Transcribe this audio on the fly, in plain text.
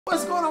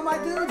What's going on, my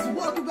dudes?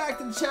 Welcome back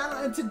to the channel,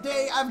 and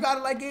today I've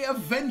got like a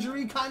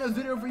Avenger-y kind of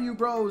video for you,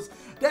 bros.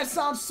 That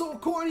sounds so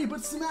corny,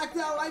 but smack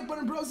that like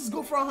button, bros. Let's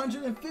go for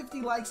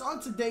 150 likes on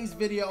today's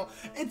video.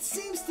 It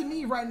seems to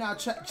me right now,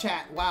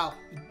 chat, wow,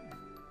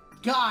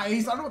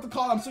 guys, I don't know what to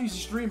call it, I'm so used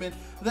to streaming,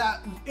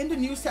 that in the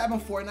news tab on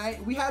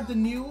Fortnite, we have the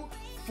new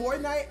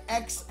Fortnite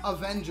X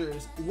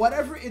Avengers,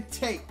 whatever it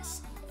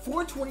takes,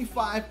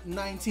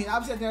 425.19.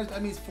 Obviously,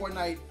 that means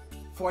Fortnite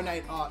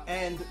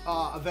and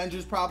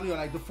Avengers probably, or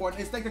like the Fortnite.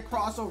 It's like a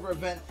crossover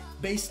event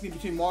basically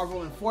between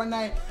Marvel and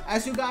Fortnite.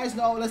 As you guys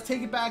know, let's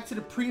take it back to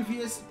the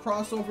previous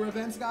crossover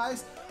events,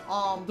 guys.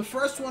 The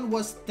first one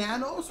was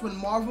Thanos, when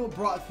Marvel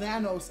brought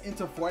Thanos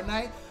into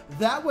Fortnite.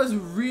 That was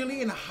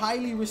really and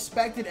highly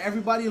respected.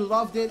 Everybody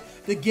loved it.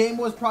 The game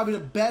was probably the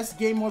best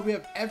game mode we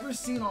have ever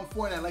seen on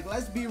Fortnite. Like,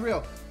 let's be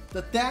real.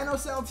 The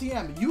Thanos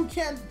LTM, you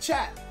can't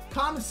chat,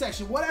 comment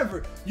section,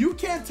 whatever. You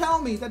can't tell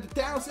me that the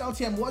Thanos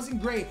LTM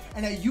wasn't great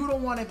and that you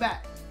don't want it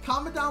back.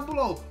 Comment down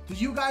below. Do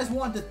you guys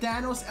want the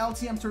Thanos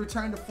LTM to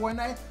return to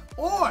Fortnite?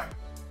 Or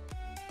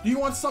do you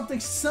want something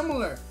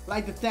similar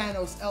like the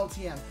Thanos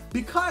LTM?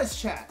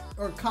 Because chat,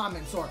 or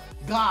comments, or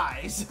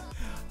guys,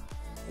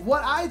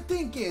 what I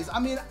think is, I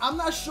mean, I'm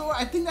not sure.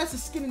 I think that's a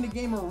skin in the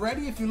game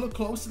already if you look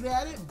closely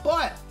at it.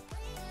 But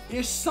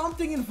there's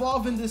something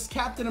involved in this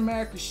Captain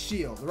America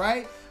shield,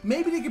 right?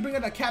 Maybe they could bring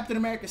out a Captain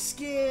America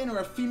skin or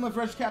a female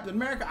version of Captain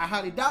America. I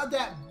highly doubt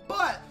that.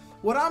 But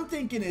what I'm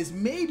thinking is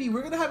maybe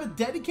we're going to have a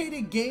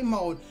dedicated game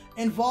mode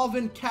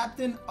involving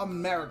Captain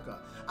America.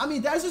 I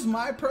mean, that's just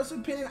my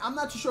personal opinion. I'm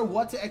not too sure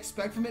what to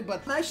expect from it,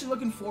 but I'm actually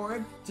looking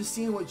forward to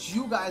seeing what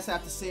you guys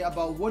have to say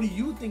about what do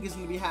you think is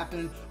going to be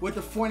happening with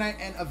the Fortnite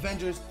and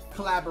Avengers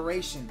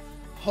collaboration.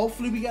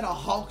 Hopefully we get a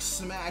Hulk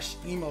smash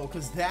emo,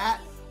 because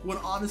that would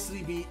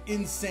honestly be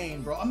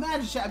insane, bro.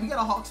 Imagine, chat, we got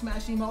a Hulk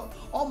smash emote.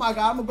 Oh my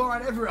god, I'm gonna go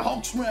around everywhere,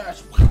 Hulk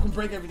smash, and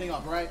break everything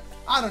up, right?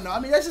 I don't know. I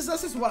mean, that's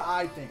just what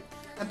I think.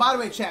 And by the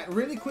way, chat,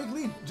 really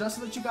quickly, just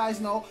to let you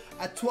guys know,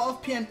 at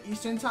 12 p.m.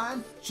 Eastern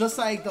time, just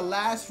like the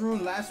last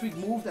rune last week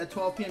moved at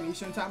 12 p.m.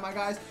 Eastern time, my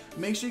guys,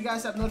 make sure you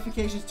guys have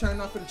notifications turned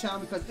on for the channel,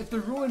 because if the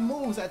rune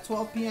moves at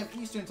 12 p.m.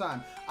 Eastern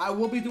time, I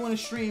will be doing a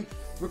stream,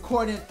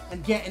 recording,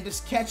 and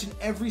just catching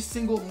every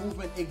single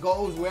movement it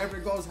goes, wherever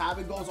it goes, how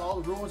it goes, all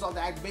the runes, all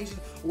the activations,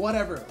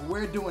 whatever.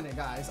 We're doing it,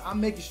 guys.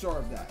 I'm making sure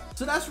of that.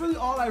 So that's really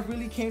all I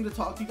really came to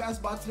talk to you guys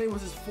about today,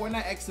 was this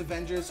Fortnite X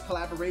Avengers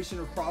collaboration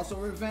or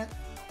crossover event.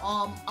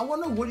 I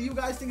want to know, what do you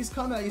guys think is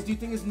coming? Like, do you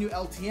think it's a new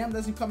LTM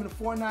that's coming to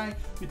Fortnite?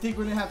 Do you think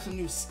we're gonna have some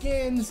new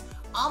skins?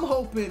 I'm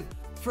hoping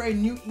for a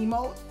new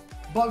emote.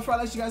 But before I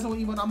let you guys know what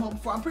emote I'm hoping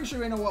for, I'm pretty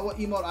sure you know what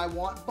emote I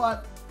want.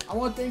 But I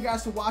want to thank you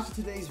guys for watching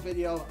today's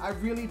video. I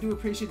really do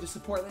appreciate the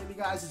support lately,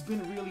 guys. It's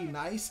been really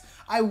nice.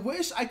 I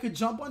wish I could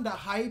jump on the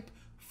hype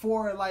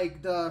for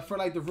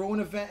the Ruin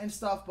event and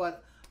stuff,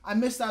 but I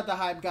missed out the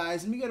hype,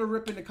 guys. And we get a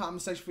rip in the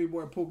comment section for your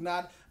boy Pookie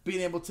not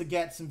being able to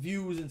get some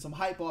views and some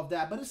hype off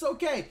that, but it's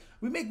okay.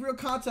 We make real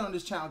content on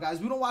this channel,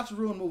 guys. We don't watch the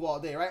Ruin move all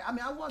day, right? I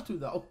mean, I want to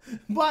though.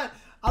 But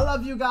I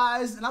love you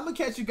guys, and I'm gonna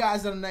catch you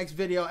guys in the next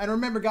video. And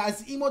remember,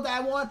 guys, the emote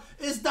that I want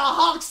is the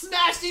Hulk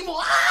smash emote.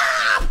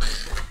 Ah!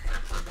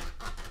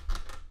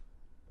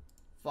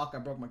 Fuck, I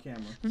broke my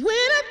camera. When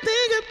I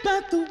think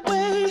about the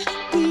way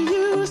we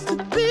used to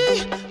be.